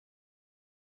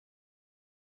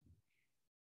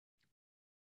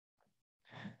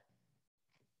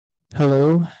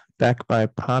Hello, back by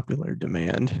popular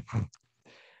demand.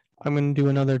 I'm going to do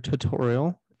another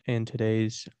tutorial, and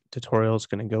today's tutorial is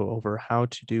going to go over how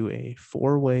to do a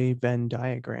four-way Venn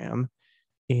diagram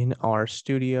in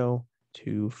Rstudio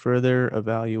to further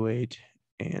evaluate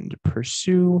and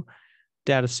pursue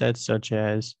data sets such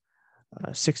as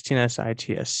 16S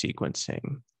ITS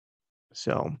sequencing.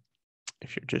 So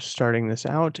if you're just starting this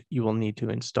out, you will need to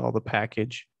install the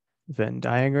package Venn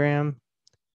diagram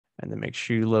and then make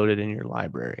sure you load it in your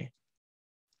library.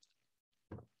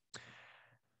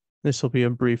 This will be a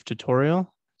brief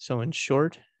tutorial. So in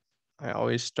short, I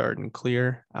always start and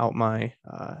clear out my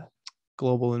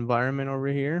global environment over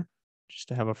here just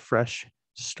to have a fresh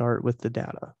start with the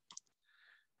data.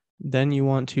 Then you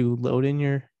want to load in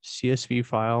your CSV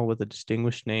file with a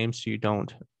distinguished name so you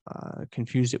don't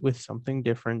confuse it with something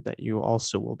different that you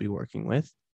also will be working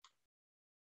with.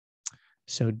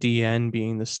 So DN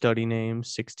being the study name,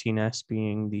 16S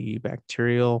being the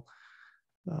bacterial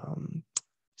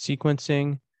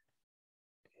sequencing,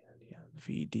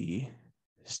 VD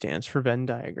stands for Venn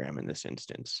diagram in this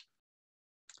instance.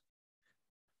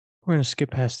 We're going to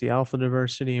skip past the alpha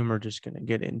diversity and we're just going to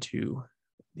get into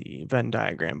the Venn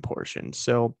diagram portion.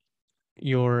 So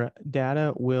your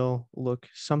data will look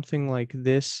something like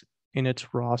this in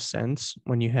its raw sense.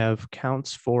 When you have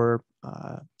counts for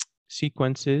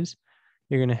sequences,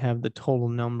 you're going to have the total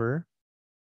number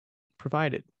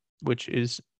provided, which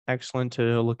is excellent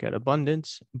to look at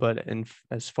abundance, but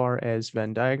as far as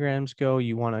Venn diagrams go,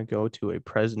 you want to go to a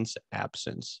presence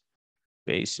absence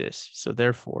basis. So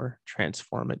therefore,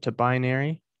 transform it to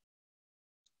binary.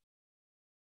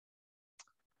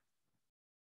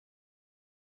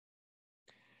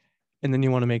 And then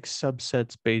you want to make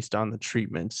subsets based on the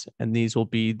treatments, and these will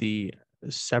be the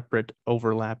separate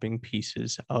overlapping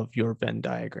pieces of your Venn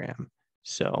diagram.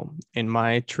 So in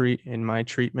my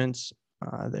treatments,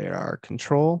 there are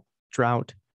control,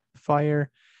 drought, fire,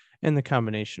 and the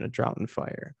combination of drought and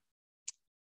fire.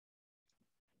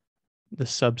 The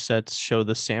subsets show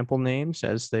the sample names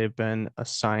as they've been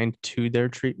assigned to their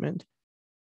treatment.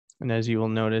 And as you will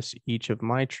notice, each of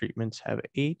my treatments have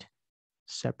 8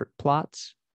 separate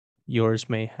plots. Yours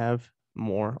may have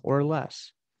more or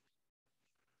less.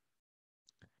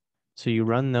 So you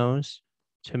run those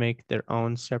to make their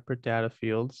own separate data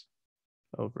fields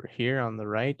over here on the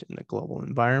right in the global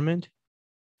environment.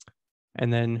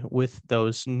 And then with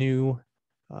those new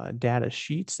data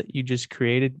sheets that you just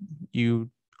created,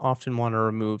 you often want to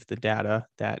remove the data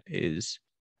that is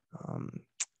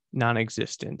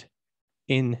non-existent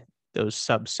in those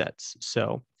subsets.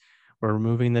 So we're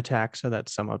removing the taxa that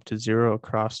sum up to 0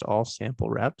 across all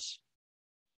sample reps.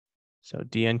 So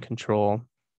DN control,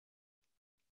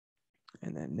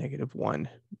 and then -1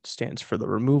 stands for the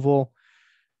removal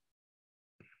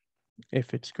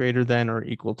if it's greater than or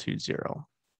equal to 0.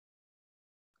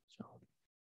 So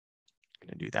I'm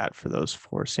going to do that for those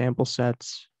 4 sample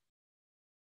sets.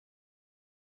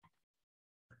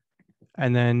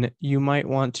 And then you might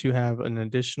want to have an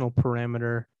additional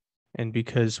parameter, and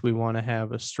because we want to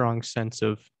have a strong sense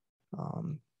of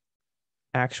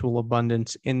actual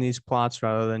abundance in these plots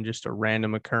rather than just a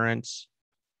random occurrence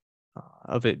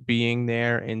of it being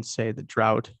there in, say, the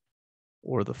drought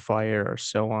or the fire or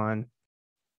so on,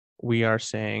 we are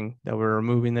saying that we're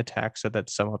removing the taxa that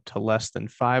sum up to less than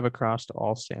 5 across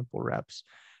all sample reps.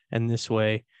 And this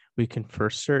way we can for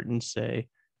certain say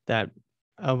that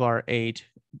of our 8,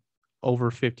 over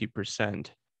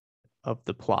 50% of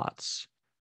the plots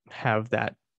have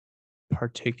that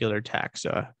particular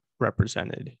taxa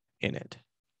represented in it.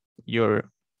 You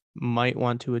might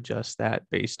want to adjust that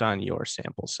based on your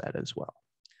sample set as well.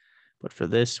 But for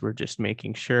this, we're just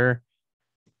making sure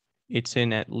it's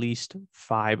in at least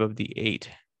 5 of the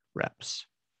 8 reps.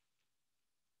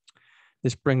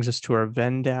 This brings us to our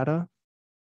Venn data.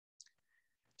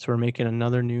 So we're making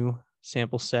another new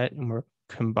sample set and we're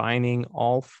combining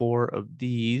all 4 of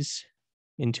these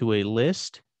into a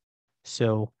list.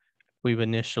 So we've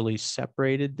initially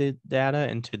separated the data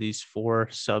into these 4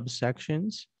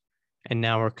 subsections, and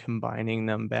now we're combining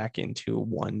them back into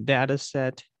one data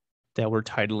set that we're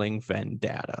titling Venn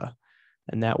data.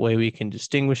 And that way we can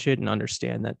distinguish it and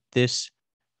understand that this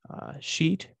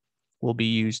sheet will be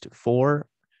used for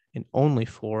and only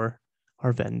for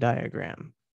our Venn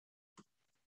diagram.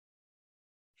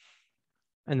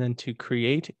 And then to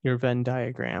create your Venn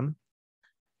diagram,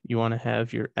 you want to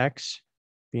have your X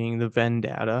being the Venn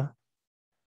data.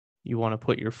 You want to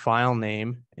put your file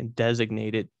name and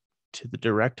designate it to the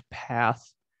direct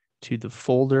path to the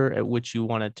folder at which you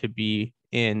want it to be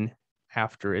in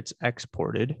after it's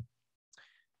exported.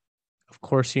 Of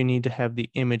course, you need to have the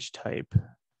image type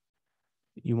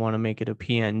You want to make it a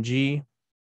PNG.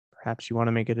 Perhaps you want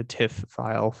to make it a TIFF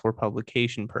file for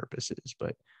publication purposes,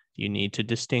 but you need to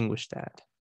distinguish that.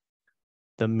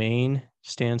 The main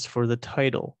stands for the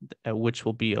title, which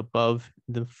will be above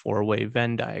the four-way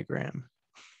Venn diagram.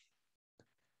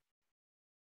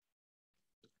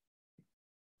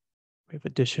 We have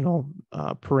additional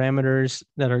parameters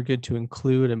that are good to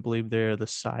include. I believe they're the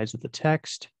size of the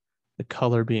text, the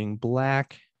color being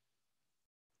black.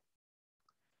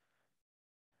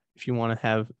 If you want to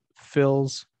have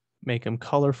fills, make them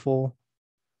colorful.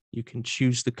 You can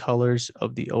choose the colors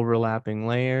of the overlapping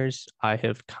layers. I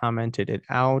have commented it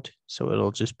out, so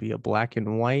it'll just be a black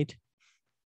and white.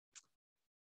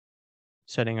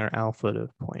 Setting our alpha to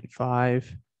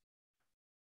 0.5.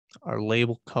 Our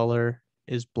label color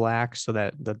is black so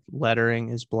that the lettering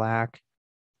is black.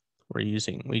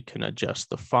 We can adjust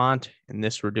the font. In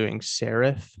this, we're doing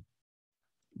serif,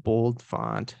 bold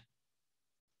font.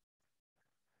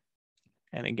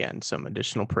 And again, some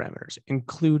additional parameters.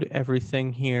 Include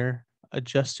everything here,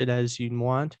 adjust it as you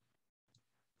want.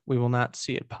 We will not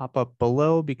see it pop up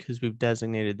below because we've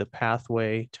designated the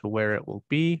pathway to where it will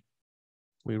be.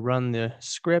 We run the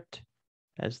script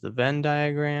as the Venn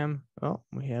diagram. Oh,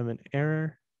 we have an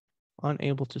error.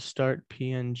 Unable to start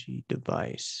PNG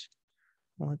device.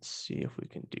 Let's see if we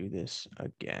can do this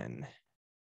again.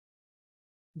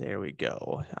 There we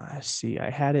go. See, I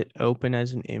had it open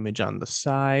as an image on the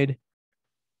side,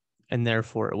 and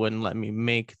therefore it wouldn't let me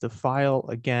make the file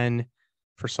again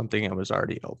for something that was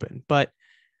already open. But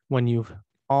when you've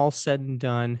all said and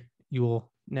done, you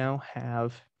will now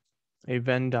have a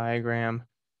Venn diagram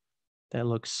that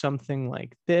looks something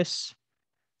like this.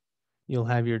 You'll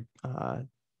have your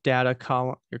data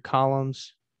column, your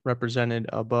columns represented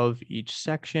above each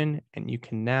section, and you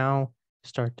can now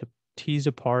start to tease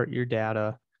apart your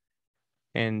data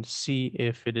and see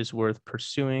if it is worth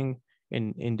pursuing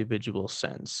in individual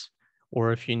sense,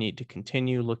 or if you need to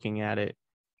continue looking at it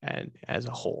as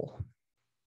a whole.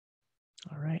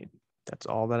 All right, that's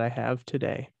all that I have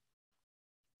today.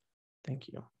 Thank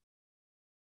you.